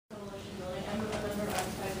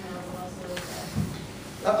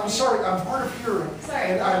I'm sorry, I'm hard of hearing.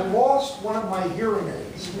 Sorry. And I lost one of my hearing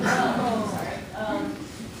aids. Oh, sorry.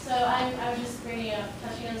 So I was just bringing up,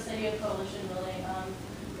 touching on this idea of coalition building.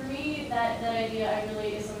 For me, that idea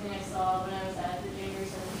is something I saw when I was at the January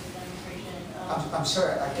 17th demonstration. I'm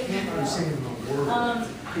sorry, I can't understand the word.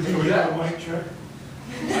 Could you get a mic check?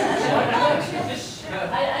 I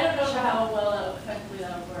don't know how well effectively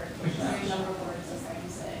that would work, which is a very number of words I'm trying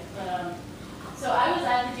to say. But so I was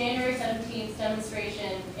at the January 17th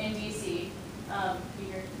demonstration in DC.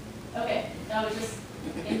 Okay, that was just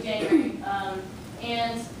in January.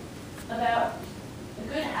 And about a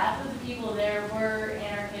good half of the people there were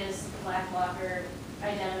anarchists, black blocker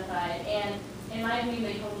identified, and in my opinion,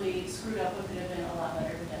 they totally screwed up what could have been a lot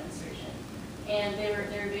better demonstration. And they were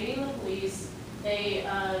evading the police. They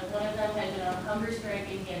one of them had been on a hunger strike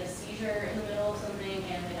and he had a seizure in the middle of something,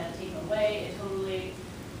 and they had to take him away. It totally.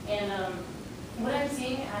 And what I'm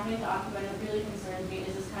seeing happening to Occupy that really concerns me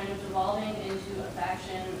is this kind of devolving into a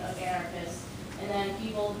faction of anarchists, and then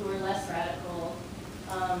people who are less radical,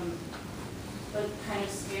 but kind of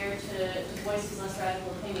scared to voice these less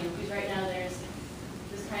radical opinions. Because right now there's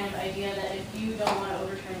this kind of idea that if you don't want to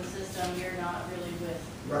overturn the system, you're not really with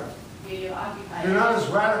the idea of Occupy. You're not as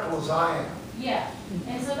radical as I am. Yeah,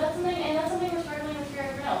 and so that's something we're struggling with here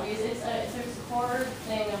at Grinnell, because it's a core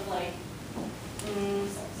thing of like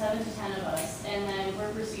 7 to 10 of us, and then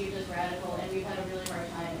we're perceived as radical, and we've had a really hard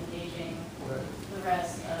time engaging the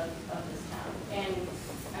rest of this town. And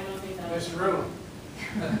I don't think that this room.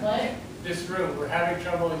 What? This room. We're having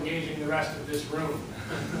trouble engaging the rest of this room.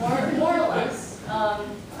 More or less. I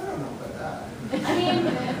don't know about that. I mean,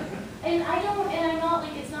 and I'm not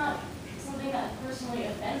like, it's not something that personally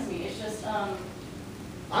offends me. It's just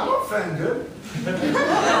I'm offended.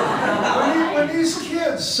 when these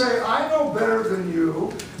kids say, I know better than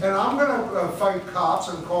you, and I'm going to fight cops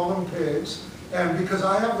and call them pigs, and because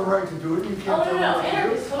I have the right to do it, you can't tell me what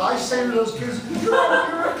to do. I say to those kids, you're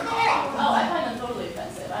a cop. Oh, I find them totally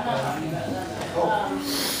offensive. I'm not talking about them.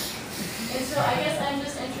 And so I guess I'm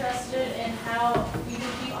just interested in how we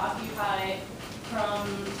can keep Occupy from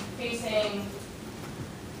facing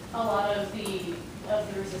a lot of the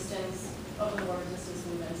resistance, of the war resistance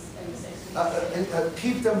movements in the 60s. And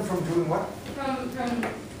keep them from doing what? From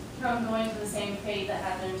going to the same fate that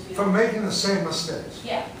happened to... From making the same mistakes.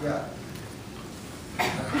 Yeah. Yeah.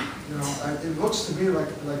 You know, it looks to me like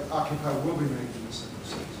Occupy will be making the same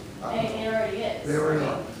mistakes. It already is. They already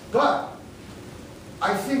are. But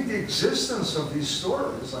I think the existence of these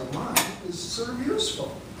stories like mine is sort of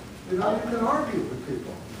useful. You know, you can argue with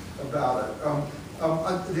people about it.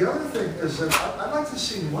 The other thing is that I'd like to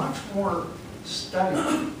see much more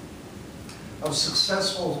study of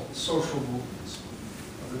successful social movements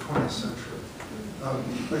of the 20th century.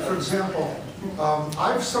 Like, for example,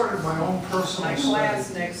 I've started my own personal My study.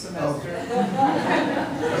 class next semester.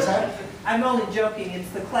 What's that? I'm only joking.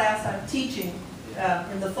 It's the class I'm teaching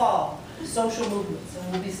in the fall, social movements,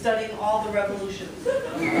 and we'll be studying all the revolutions. What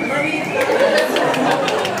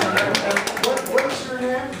is your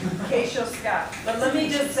name? Keisha Scott. But let me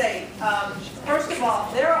just say, first of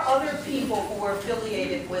all, there are other people who are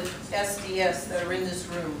affiliated with SDS that are in this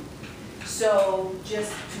room. So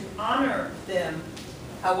just to honor them,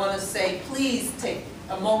 I want to say, please take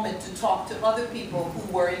a moment to talk to other people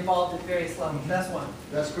who were involved at various levels. That's one.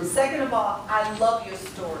 That's good. Second of all, I love your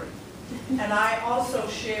story. And I also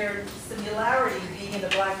shared similarity being in the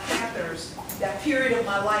Black Panthers, that period of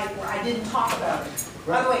my life where I didn't talk about it.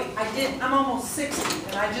 By the way, I'm almost 60,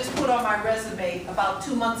 and I just put on my resume about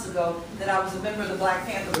 2 months ago that I was a member of the Black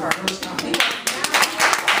Panther Party.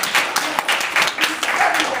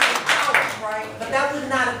 Right? But that would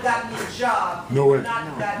not have gotten me a job. No way. Would not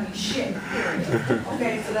have gotten me shit, period.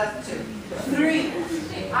 Okay, so that's 2. 3,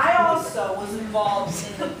 I also was involved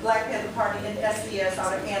in the Black Panther Party in SDS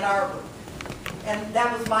out of Ann Arbor. And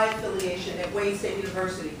that was my affiliation at Wayne State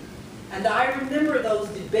University. And I remember those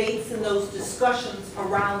debates and those discussions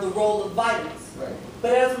around the role of violence. Right.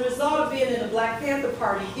 But as a result of being in the Black Panther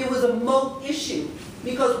Party, it was a moot issue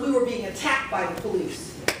because we were being attacked by the police.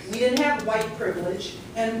 We didn't have white privilege,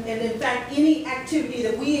 and in fact, any activity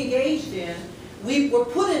that we engaged in, we were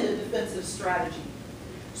put in a defensive strategy.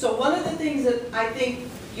 So one of the things that I think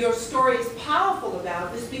your story is powerful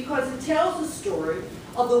about is because it tells the story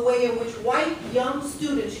of the way in which white young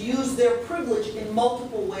students use their privilege in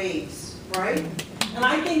multiple ways, right? And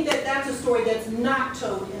I think that that's a story that's not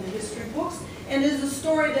told in the history books, and is a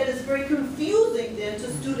story that is very confusing then to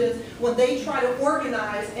students when they try to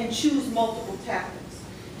organize and choose multiple tactics.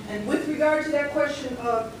 And with regard to that question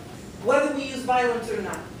of whether we use violence or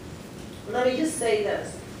not, let me just say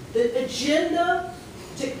this. The agenda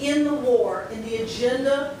to end the war and the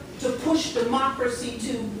agenda to push democracy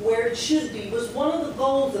to where it should be was one of the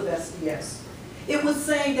goals of SDS. It was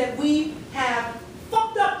saying that we have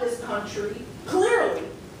fucked up this country, clearly,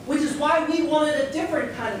 which is why we wanted a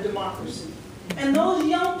different kind of democracy. And those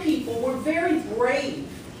young people were very brave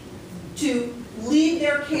to leave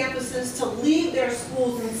their campuses, to leave their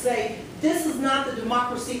schools and say, this is not the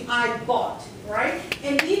democracy I bought, right?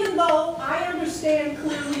 And even though I understand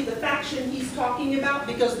clearly the faction he's talking about,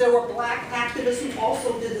 because there were black activists who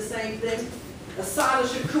also did the same thing, Assata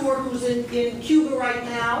Shakur, who's in Cuba right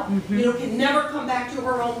now, you know, can never come back to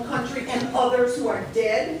her own country, and others who are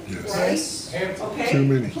dead, Yes. right? Okay? Too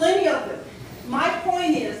many. Plenty of them. My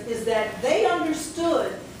point is that they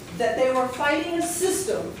understood that they were fighting a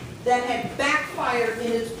system that had backfired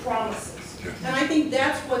in its promises. And I think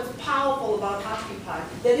that's what's powerful about Occupy,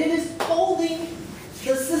 that it is holding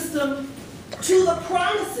the system to the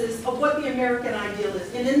promises of what the American ideal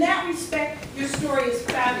is. And in that respect, your story is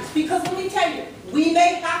fabulous. Because let me tell you, we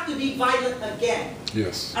may have to be violent again.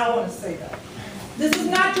 Yes. I want to say that. This is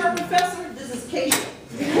not your professor, this is Keisha.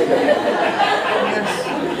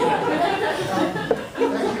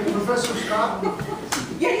 Thank you, Professor Scott.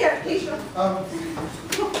 Yeah, Keisha.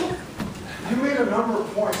 You made a number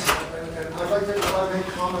of points, and I'd like to make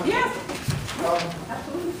comments. Yes,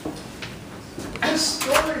 absolutely. This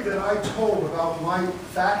story that I told about my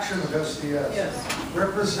faction of SDS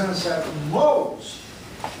represents at most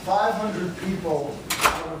 500 people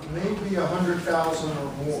out of maybe 100,000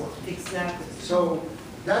 or more. Exactly. So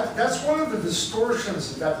that's one of the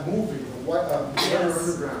distortions that movie, the Weather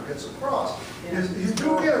Underground, gets across. Is you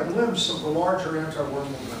do get a glimpse of the larger anti-war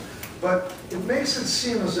movement, but it makes it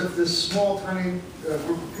seem as if this small, tiny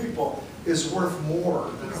group of people is worth more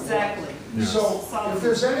than it was. Exactly. Yes. So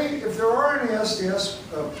if there are any SDS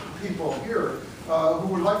people here who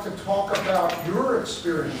would like to talk about your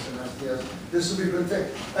experience in SDS, this would be a good thing.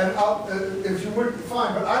 And if you would,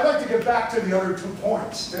 fine. But I'd like to get back to the other 2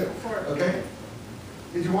 points too. Sure. Okay?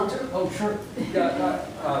 Did you want to? Oh, sure. Yeah,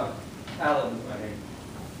 Alan, my name.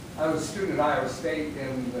 I was a student at Iowa State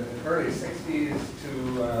in the early 60s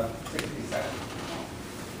to 67.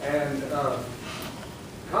 And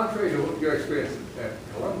contrary to your experience at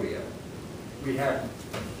Columbia, we had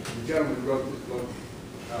the gentleman who wrote this book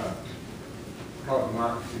called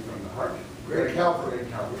Democracy from the Heart. Greg Calvert. Greg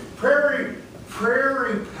Calvert.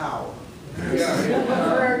 Prairie Power.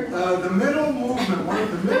 Yeah. The middle movement, one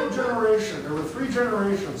of the middle generation, there were 3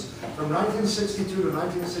 generations from 1962 to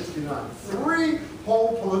 1969. 3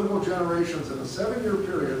 whole political generations in a 7-year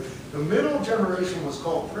period. The middle generation was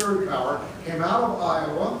called Prairie Power, came out of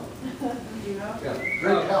Iowa. Yeah.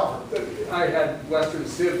 Greg Calvert. I had Western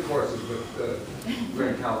Civ courses with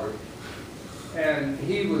Greg Calvert. And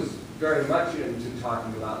he was very much into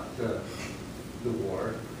talking about the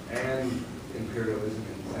war and imperialism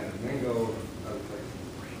in San Domingo and other places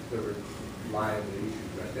that were lively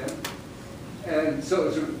issues right then. And so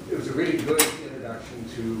it was a really good introduction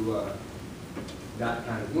to that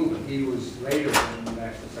kind of movement. He was later the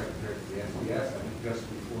National Secretary for the SDS, I think just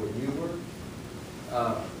before you were.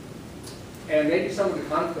 And maybe some of the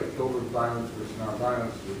conflict over violence versus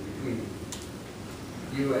nonviolence was between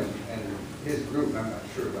you and his group. I'm not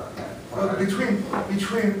sure about that. Well,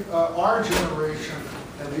 between our generation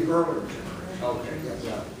and the earlier generation. Okay,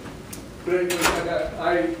 yeah. But anyway,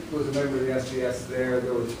 I was a member of the SDS there.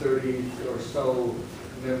 There was 30 or so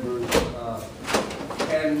members.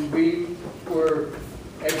 And we were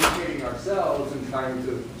educating ourselves and trying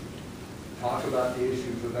to talk about the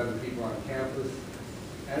issues with other people on campus.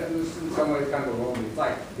 And it was in some ways kind of a lonely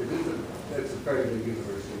fight. It's a very big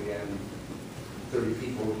university, and 30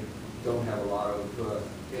 people don't have a lot of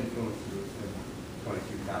influence in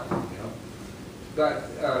 22,000, you know.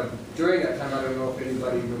 But during that time, I don't know if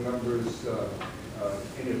anybody remembers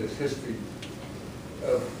any of this history.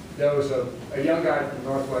 There was a young guy from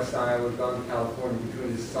Northwest Iowa, gone to California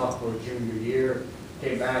between his sophomore and junior year,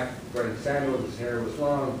 came back wearing sandals, his hair was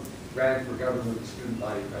long, ran for government student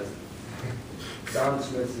body president. Don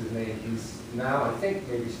Smith's his name. He's now, I think,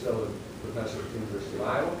 maybe still a professor at the University of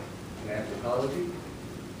Iowa in anthropology.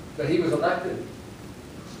 But he was elected.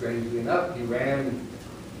 Strangely enough, he ran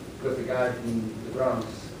with a guy from the Bronx,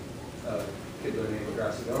 a kid by the name of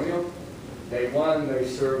Gracedonio. They won. They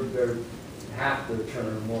served half their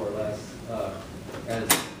term, more or less, as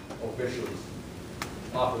officials,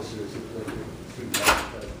 officers of the student body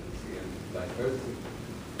presidency and vice presidency.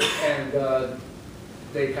 And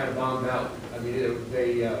they kind of bombed out. I mean,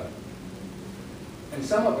 and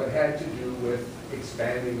some of it had to do with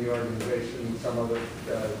expanding the organization. Some of it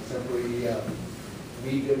simply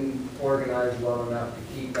we didn't organize well enough to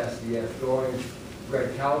keep SDS going.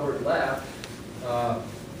 Red Calvert left,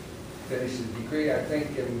 finished his degree, I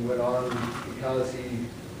think, and went on because he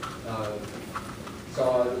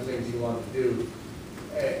saw other things he wanted to do.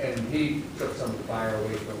 And he took some of the fire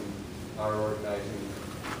away from our organizing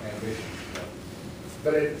ambitions.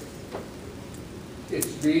 But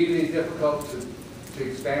it's really difficult to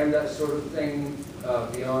expand that sort of thing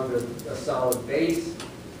beyond a solid base,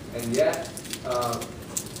 and yet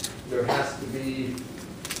there has to be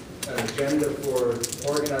an agenda for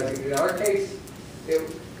organizing. In our case, it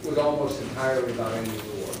was almost entirely about ending the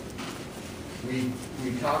war.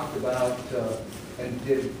 We talked about and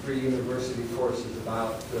did pre-university courses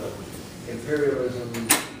about imperialism,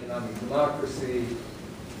 economic democracy,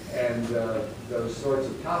 and those sorts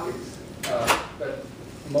of topics. But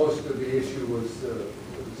most of the issue was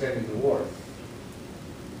ending the war.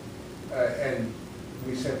 And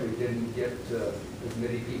we simply didn't get as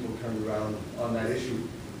many people turned around on that issue.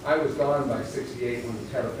 I was gone by '68 when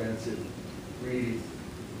the Tet Offensive really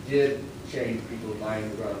did change people's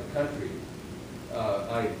minds around the country.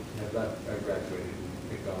 I had left, I graduated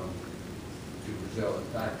and had gone to Brazil. In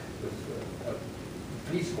fact, it was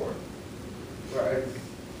a Peace Corps. Right?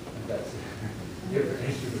 That's a different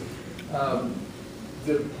issue.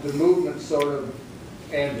 The movement sort of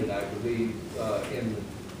ended, I believe, in the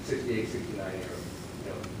 '68, '69 era.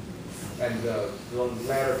 And the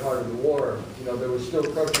latter part of the war, there was still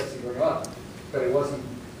protesting going on, but it wasn't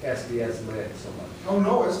SDS led so much. Oh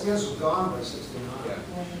no, SDS was gone by '69. Yeah.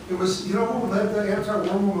 It was, who led the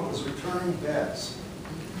anti-war movement was returning vets.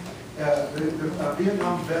 The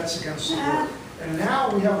Vietnam vets against the war. And now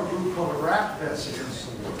we have a group called Iraq Vets Against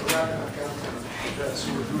the War, Iraq and Afghanistan vets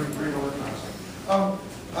who are doing Grinnell Iowa.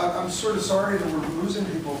 I'm sort of sorry that we're losing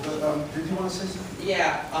people, but did you want to say something?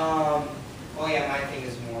 Yeah, well, yeah, my thing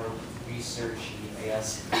is more researchy, I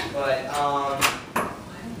guess. But,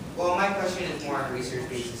 well, my question is more on a research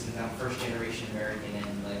basis since I'm first generation American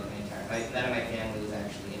and none of my family was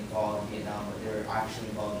actually involved in Vietnam, but they were actually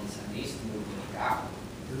involved in the Sandinista movement in Iowa.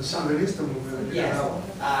 In the Sandinista movement in Yes, Grinnell.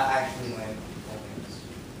 actually my focus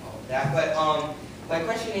all of that. But my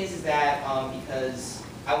question is that because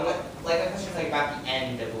I want, my question is about the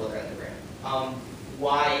end of Will Run the Gram.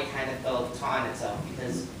 Why it kind of fell on itself,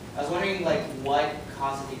 because I was wondering what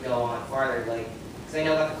caused it to go on farther, because I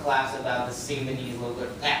know about the collapse about the Symbionese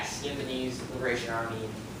Liberation Army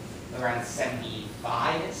around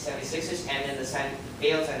 75, 76ish, and then the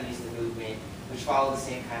failed Sandinista movement, which followed the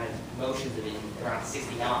same kind of motions of it around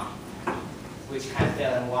 69, which kind of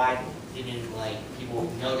failed, and why didn't people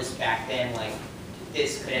notice back then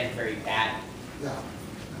this could end very badly? Yeah.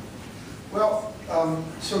 Well,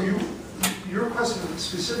 so your question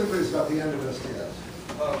specifically is about the end of SDS.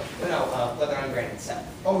 No, Weather Underground itself.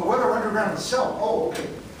 Oh, the Weather Underground itself. Oh, okay.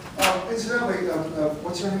 Incidentally,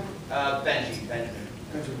 what's your name? Benjamin. Benjamin.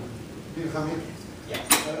 Benjamin.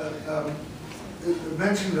 Yeah.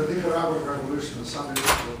 Mentioned the Nicaraguan Revolution, the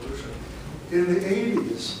Sandinista Revolution. In the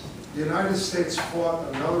 80s, the United States fought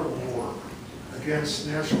another war against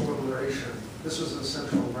national liberation. This was in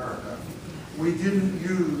Central America. We didn't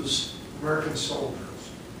use American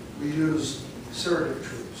soldiers. We used surrogate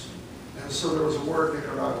troops. And so there was a war in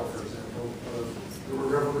Nicaragua, for example. There were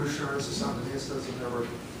revolutionaries, the Sandinistas, and there were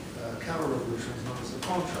counter-revolutionaries known as the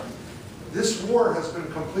Contra. This war has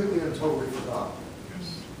been completely and totally forgotten.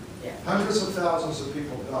 Yeah. Hundreds of thousands of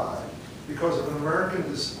people died because of an American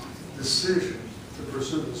decision to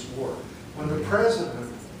pursue this war. When the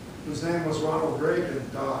president, whose name was Ronald Reagan,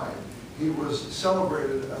 died, he was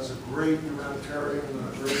celebrated as a great humanitarian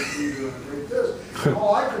and a great leader and a great this. And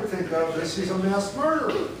all I could think of is he's a mass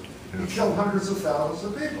murderer. He killed hundreds of thousands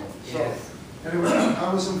of people. So anyway,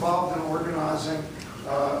 I was involved in organizing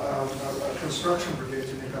a construction brigade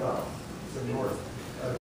in Nicaragua, the north.